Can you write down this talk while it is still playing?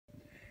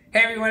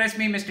Hey everyone, it's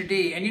me, Mr.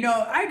 D. And you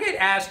know, I get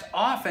asked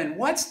often,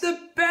 what's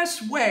the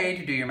best way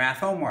to do your math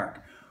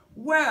homework?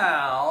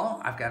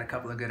 Well, I've got a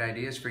couple of good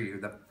ideas for you.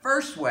 The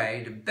first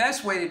way, the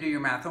best way to do your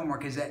math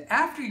homework is that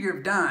after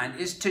you're done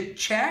is to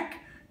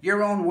check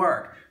your own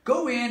work.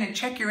 Go in and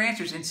check your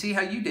answers and see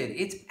how you did.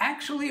 It's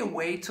actually a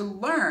way to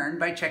learn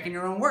by checking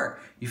your own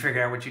work. You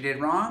figure out what you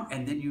did wrong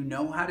and then you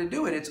know how to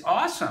do it. It's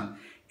awesome.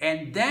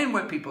 And then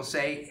what people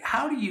say,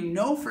 how do you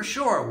know for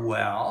sure?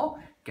 Well,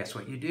 guess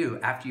what you do?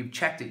 After you've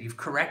checked it, you've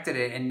corrected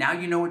it, and now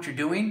you know what you're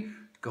doing,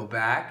 go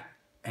back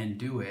and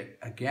do it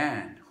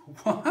again.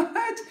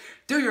 What?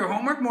 Do your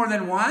homework more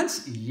than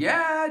once?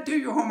 Yeah, do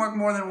your homework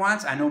more than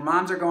once. I know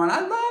moms are going,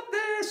 I love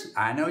this.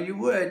 I know you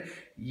would.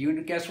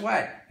 Guess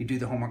what? You do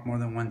the homework more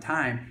than one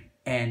time,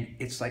 and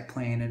it's like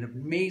playing an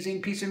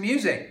amazing piece of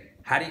music.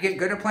 How do you get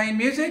good at playing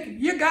music?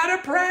 You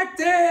gotta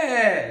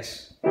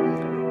practice.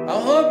 I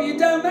hope you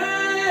don't mind,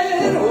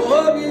 I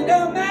hope you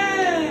don't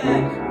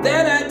mind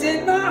that I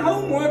did my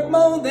homework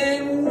more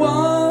than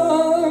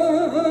once.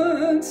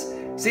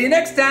 See you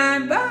next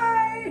time, bye.